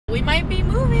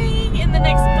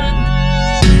next month.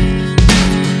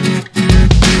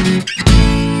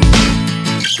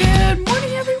 Good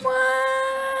morning,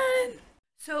 everyone.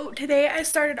 So today I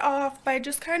started off by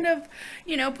just kind of,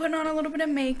 putting on a little bit of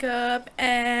makeup,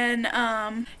 and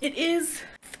it is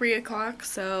 3 o'clock,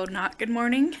 so not good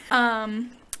morning.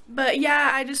 But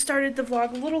yeah, I just started the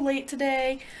vlog a little late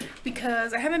today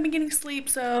because I haven't been getting sleep,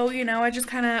 so I just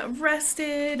kind of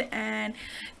rested and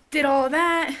did all of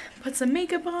that, put some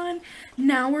makeup on.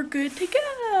 Now we're good to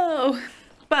go.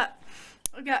 But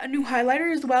I got a new highlighter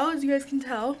as well, as you guys can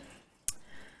tell.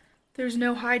 There's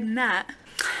no hiding that.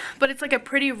 But it's like a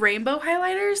pretty rainbow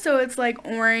highlighter, so it's like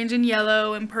orange and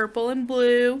yellow and purple and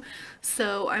blue.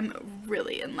 So I'm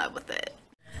really in love with it.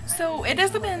 So it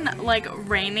has been like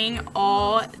raining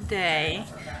all day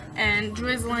and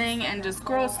drizzling and just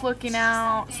gross looking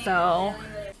out. So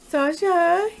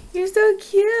Sasha, you're so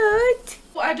cute.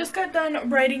 Well, I just got done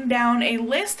writing down a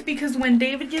list because when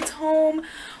David gets home,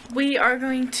 we are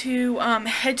going to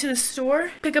head to the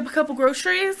store, pick up a couple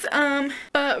groceries.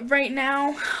 But right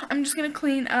now, I'm just gonna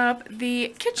clean up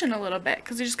the kitchen a little bit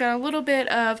because we just got a little bit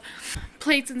of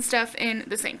plates and stuff in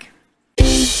the sink.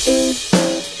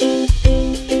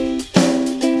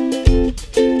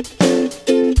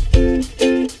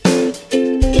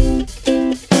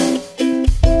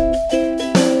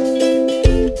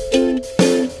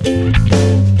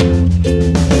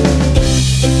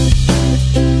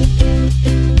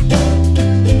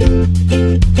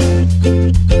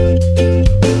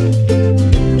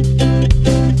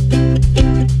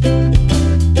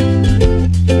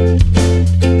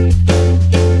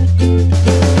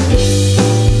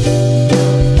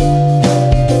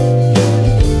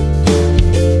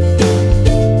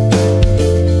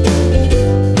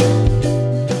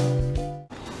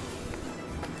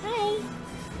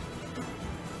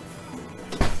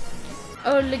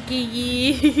 Oh, look at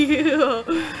you.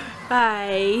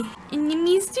 Hi. And you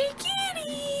Mr.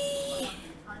 Kitty.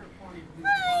 Hi.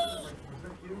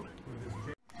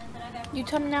 You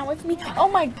coming out with me? Oh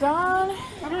my god.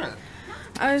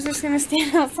 I was just gonna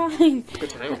stand outside.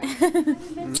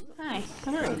 Hi.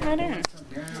 How doing?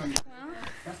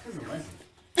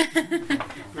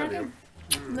 How doing?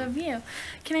 Love you.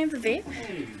 Can I have the vape?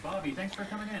 Hey, Bobby, thanks for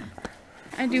coming in.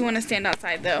 I do want to stand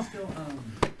outside though.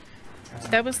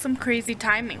 That was some crazy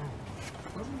timing.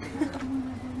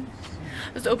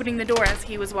 I was opening the door as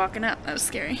he was walking up. That was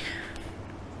scary.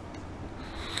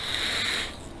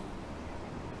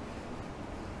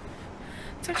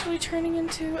 It's actually turning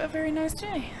into a very nice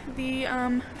day. The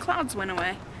clouds went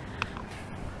away.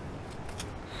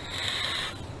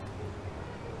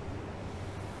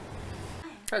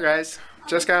 Hi guys,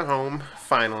 just got home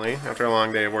finally after a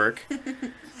long day of work,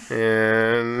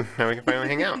 and now we can finally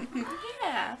hang out.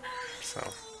 Yeah. So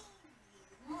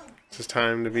it's just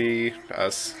time to be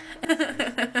us.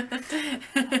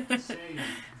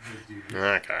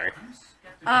 Okay.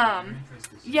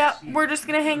 Yeah, we're just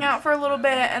gonna hang out for a little bit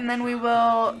and then we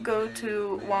will go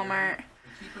to Walmart.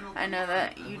 I know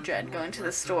that you dread going to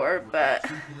the store, but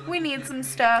we need some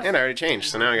stuff. And I already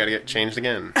changed, so now I gotta get changed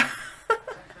again.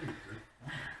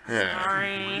 Yeah.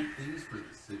 Sorry.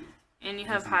 And you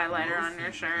have highlighter on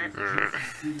your shirt.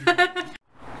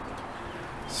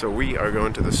 So we are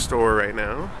going to the store right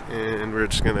now, and we're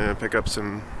just gonna pick up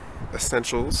some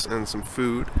essentials and some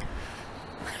food.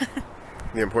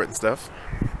 The important stuff.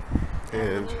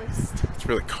 And it's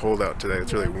really cold out today.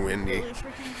 It's really windy.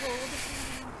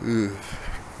 Ugh.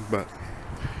 But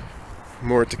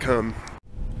more to come.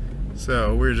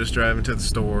 So we were just driving to the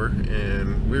store,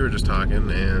 and we were just talking,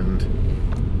 and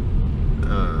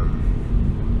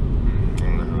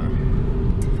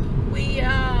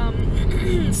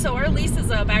so our lease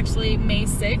is up actually May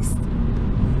 6th,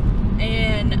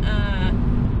 and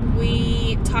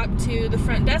we talked to the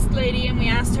front desk lady and we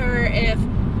asked her if,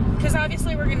 because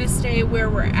obviously we're gonna stay where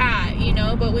we're at,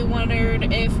 but we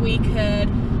wondered if we could,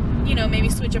 maybe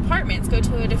switch apartments, go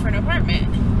to a different apartment.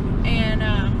 And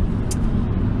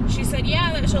she said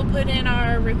yeah, that she'll put in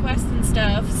our requests and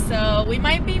stuff, so we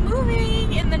might be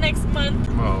moving in the next month.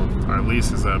 Well, our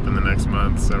lease is up in the next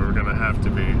month, so we're gonna have to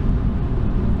be.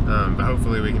 But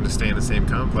hopefully we can just stay in the same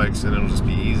complex and it'll just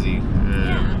be easy.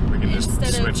 And we can just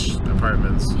switch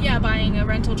apartments. Yeah, buying a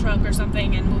rental truck or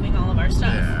something and moving all of our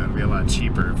stuff. Yeah, it'd be a lot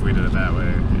cheaper if we did it that way.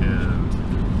 And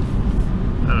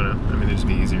I don't know. I mean, it'd just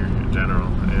be easier in general.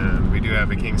 And we do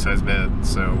have a king-size bed,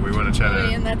 so we want to try to...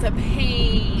 and that's a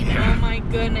pain. Yeah. Oh my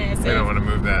goodness. We don't want to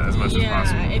move that as much as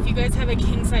possible. Yeah, if you guys have a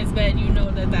king-size bed, you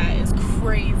know that that is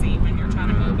crazy when you're trying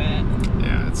to move it.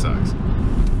 Yeah, it sucks.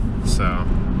 So...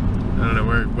 I don't know,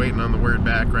 we're waiting on the word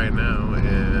back right now,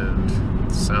 and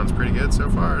it sounds pretty good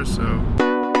so far, so...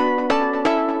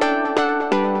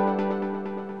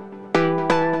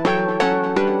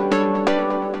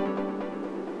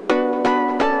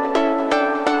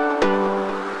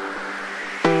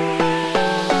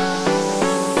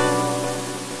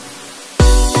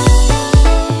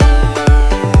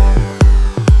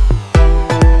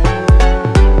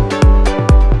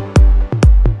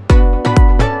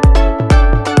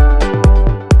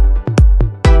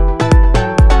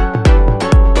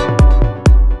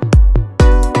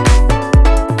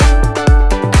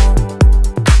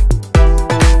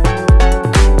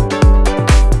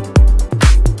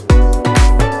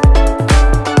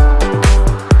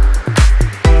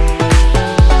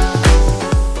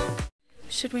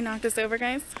 knock this over,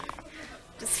 guys.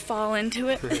 Just fall into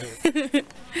it.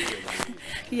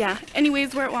 Yeah.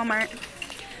 Anyways, we're at Walmart.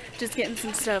 Just getting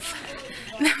some stuff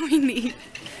that we need.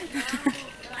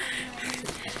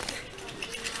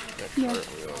 Yeah.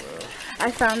 I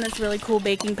found this really cool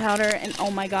baking powder, and oh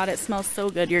my god, it smells so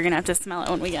good. You're gonna have to smell it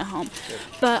when we get home.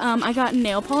 But I got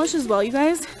nail polish as well, you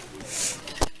guys,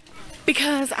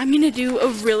 because I'm gonna do a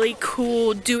really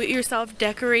cool do-it-yourself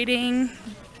decorating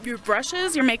your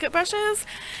brushes, your makeup brushes,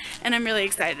 and I'm really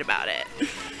excited about it.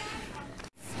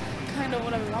 Kind of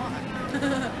what I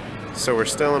want. So we're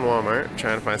still in Walmart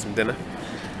trying to find some dinner.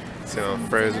 Some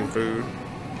frozen food.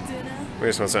 Dinner. We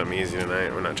just want something easy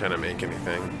tonight. We're not trying to make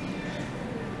anything.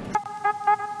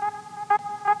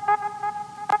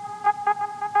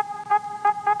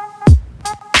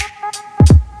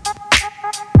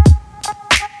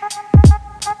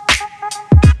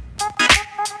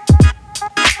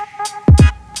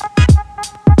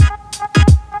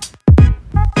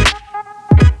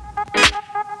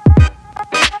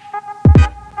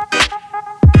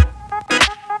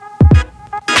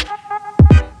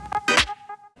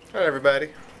 Alright everybody,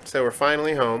 so we're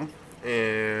finally home,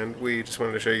 and we just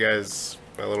wanted to show you guys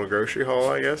a little grocery haul,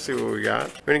 I guess, see what we got.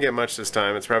 We didn't get much this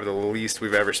time. It's probably the least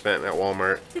we've ever spent at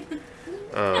Walmart,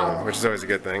 which is always a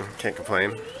good thing. Can't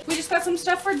complain. We just got some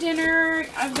stuff for dinner.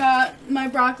 I've got my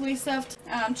broccoli stuffed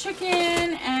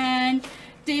chicken, and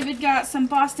David got some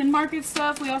Boston Market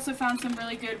stuff. We also found some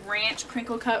really good ranch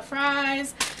crinkle cut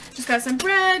fries. Just got some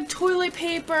bread, toilet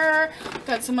paper,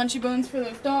 got some Munchie Bones for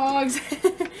those dogs.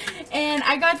 And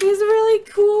I got these really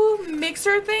cool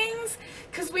mixer things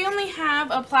because we only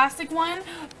have a plastic one.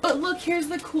 But look, here's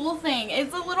the cool thing.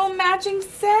 It's a little matching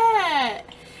set.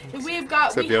 We've got,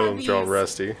 Except the other ones are all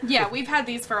rusty. Yeah, we've had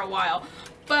these for a while.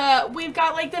 But we've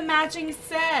got like the matching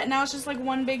set. Now it's just like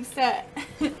one big set.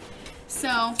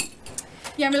 So,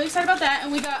 yeah, I'm really excited about that.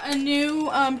 And we got a new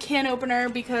can opener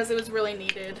because it was really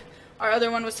needed. Our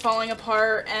other one was falling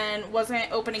apart and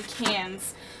wasn't opening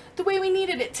cans the way we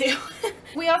needed it to.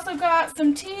 We also got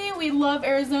some tea. We love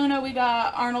Arizona. We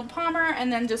got Arnold Palmer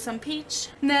and then just some peach.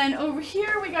 And then over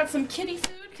here we got some kitty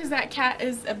food because that cat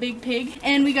is a big pig.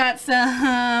 And we got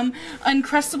some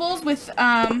Uncrustables with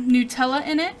Nutella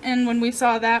in it. And when we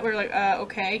saw that, we were like,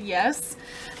 okay, yes.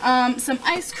 Some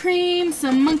ice cream,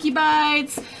 some monkey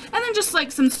bites, and then just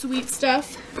like some sweet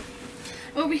stuff.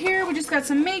 Over here, we just got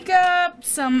some makeup,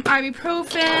 some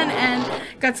ibuprofen, and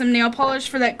got some nail polish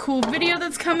for that cool video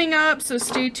that's coming up, so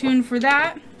stay tuned for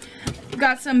that.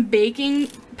 Got some baking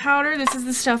powder. This is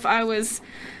the stuff I was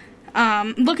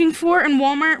looking for in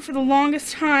Walmart for the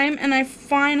longest time, and I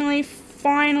finally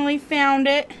found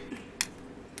it.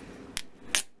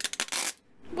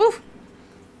 Woo!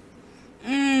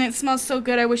 It smells so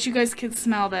good. I wish you guys could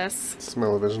smell this.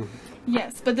 Smell-o-vision.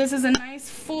 Yes, but this is a nice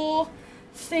full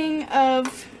thing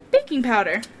of baking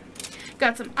powder.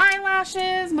 Got some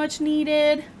eyelashes, much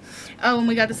needed. Oh, and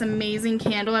we got this amazing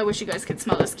candle. I wish you guys could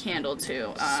smell this candle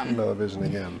too. Smell-o-vision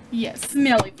again. Yes,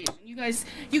 smelly vision.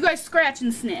 You guys scratch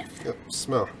and sniff. Yep,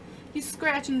 smell. You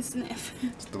scratch and sniff.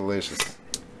 It's delicious.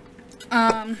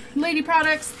 Lady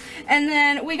products, and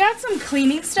then we got some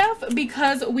cleaning stuff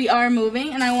because we are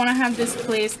moving and I want to have this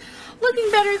place looking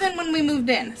better than when we moved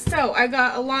in. So I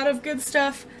got a lot of good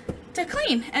stuff to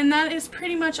clean, and that is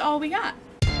pretty much all we got.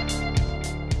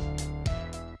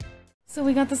 So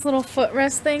we got this little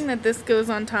footrest thing that this goes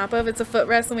on top of. It's a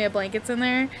footrest and we have blankets in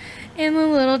there, and the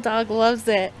little dog loves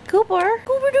it. Cooper,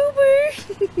 Cooper Dooper.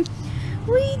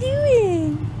 What are you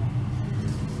doing?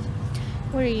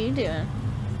 What are you doing?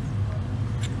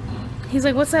 He's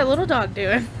like, what's that little dog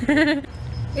doing?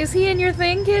 Is he in your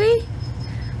thing, kitty?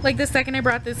 Like the second I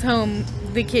brought this home,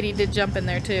 the kitty did jump in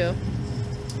there too.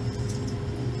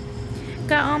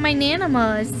 Got all my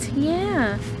nanamas,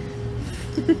 yeah.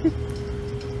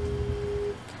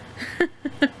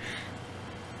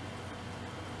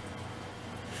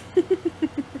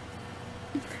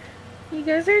 You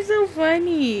guys are so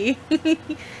funny.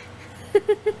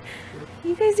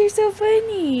 You guys are so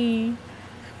funny.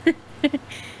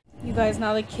 You guys,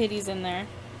 now the kitty's in there.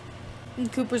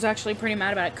 And Cooper's actually pretty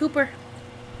mad about it. Cooper,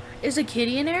 is a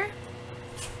kitty in there?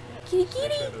 Kitty,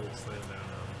 kitty.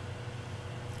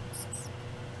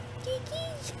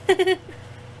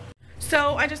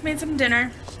 So I just made some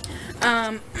dinner.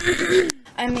 I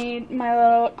made my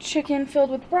little chicken filled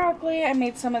with broccoli. I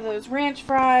made some of those ranch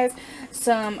fries,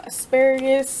 some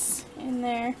asparagus in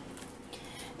there,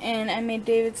 and I made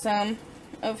David some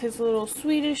of his little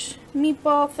Swedish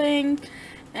meatball thing.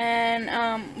 And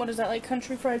what is that, like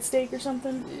country fried steak or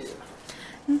something?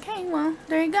 Yeah. Okay, well,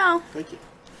 there you go. Thank you.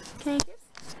 Can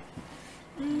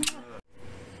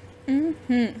you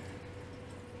kiss?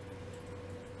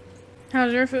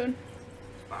 How's your food?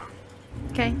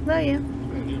 Okay, love you.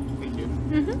 Thank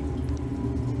you.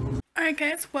 Alright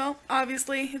guys, well,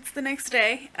 obviously it's the next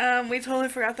day. We totally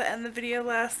forgot to end the video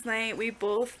last night. We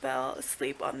both fell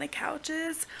asleep on the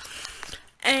couches.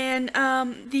 And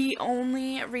the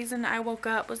only reason I woke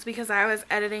up was because I was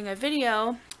editing a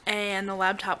video and the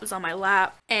laptop was on my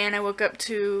lap, and I woke up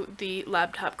to the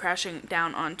laptop crashing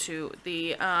down onto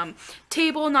the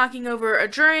table, knocking over a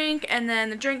drink, and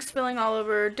then the drink spilling all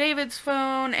over David's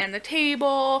phone and the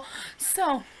table.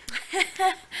 So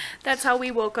that's how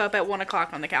we woke up at 1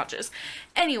 o'clock on the couches.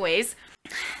 Anyways,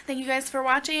 thank you guys for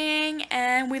watching,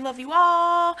 and we love you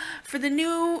all. For the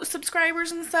new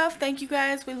subscribers and stuff, thank you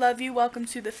guys. We love you. Welcome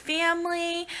to the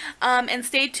family. And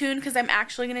stay tuned because I'm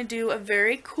actually going to do a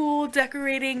very cool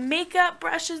decorating makeup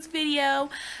brushes video.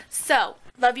 So,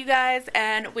 love you guys,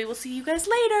 and we will see you guys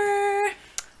later.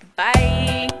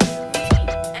 Bye.